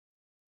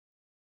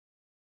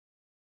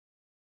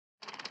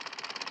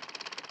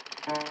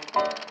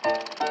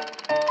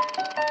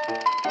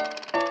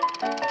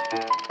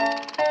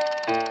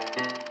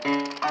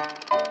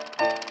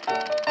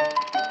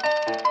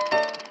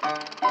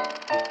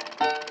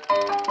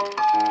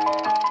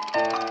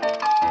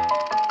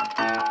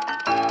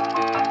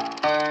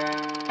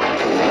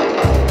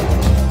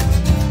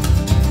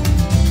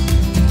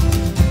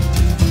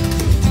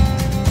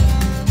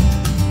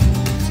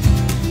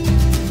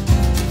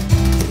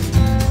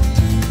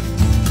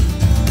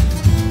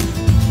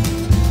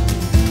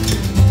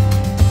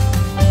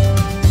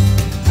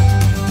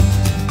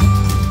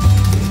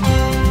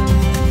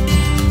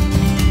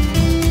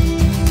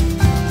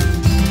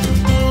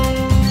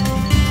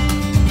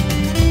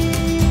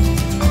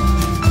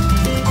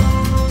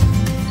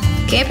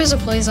Camp is a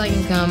place I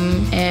can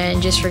come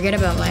and just forget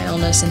about my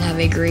illness and have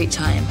a great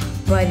time.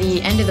 By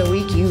the end of the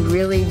week, you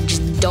really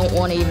just don't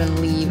want to even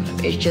leave.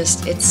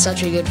 It's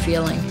such a good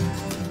feeling.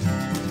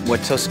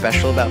 What's so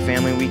special about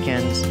family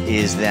weekends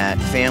is that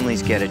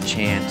families get a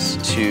chance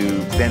to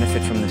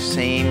benefit from the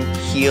same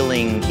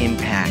healing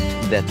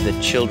impact that the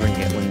children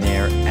get when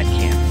they're at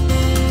camp.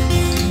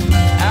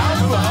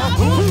 Alpha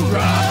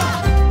Hoorah!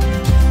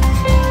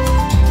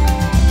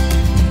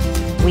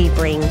 We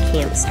bring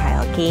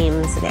camp-style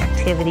games and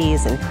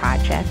activities and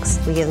projects.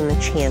 We give them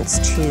a chance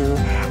to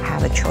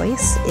have a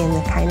choice in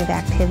the kind of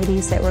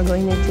activities that we're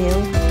going to do.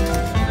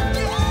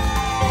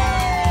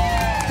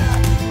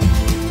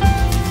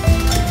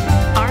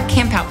 Our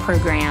Camp Out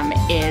program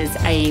is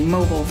a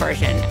mobile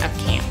version of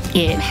camp.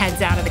 It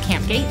heads out of the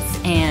camp gates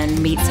and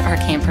meets our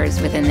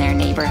campers within their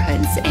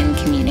neighborhoods and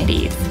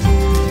communities.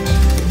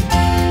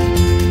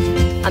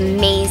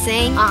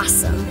 Amazing.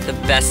 Awesome. The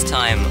best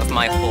time of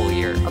my whole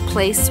year. A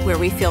place where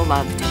we feel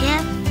loved.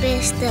 Camp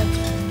is the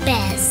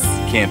best.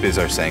 Camp is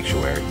our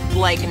sanctuary.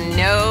 Like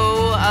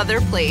no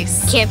other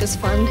place. Camp is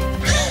fun.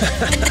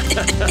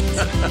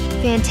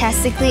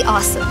 Fantastically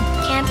awesome.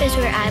 Camp is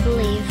where I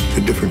believe.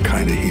 A different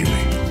kind of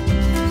healing.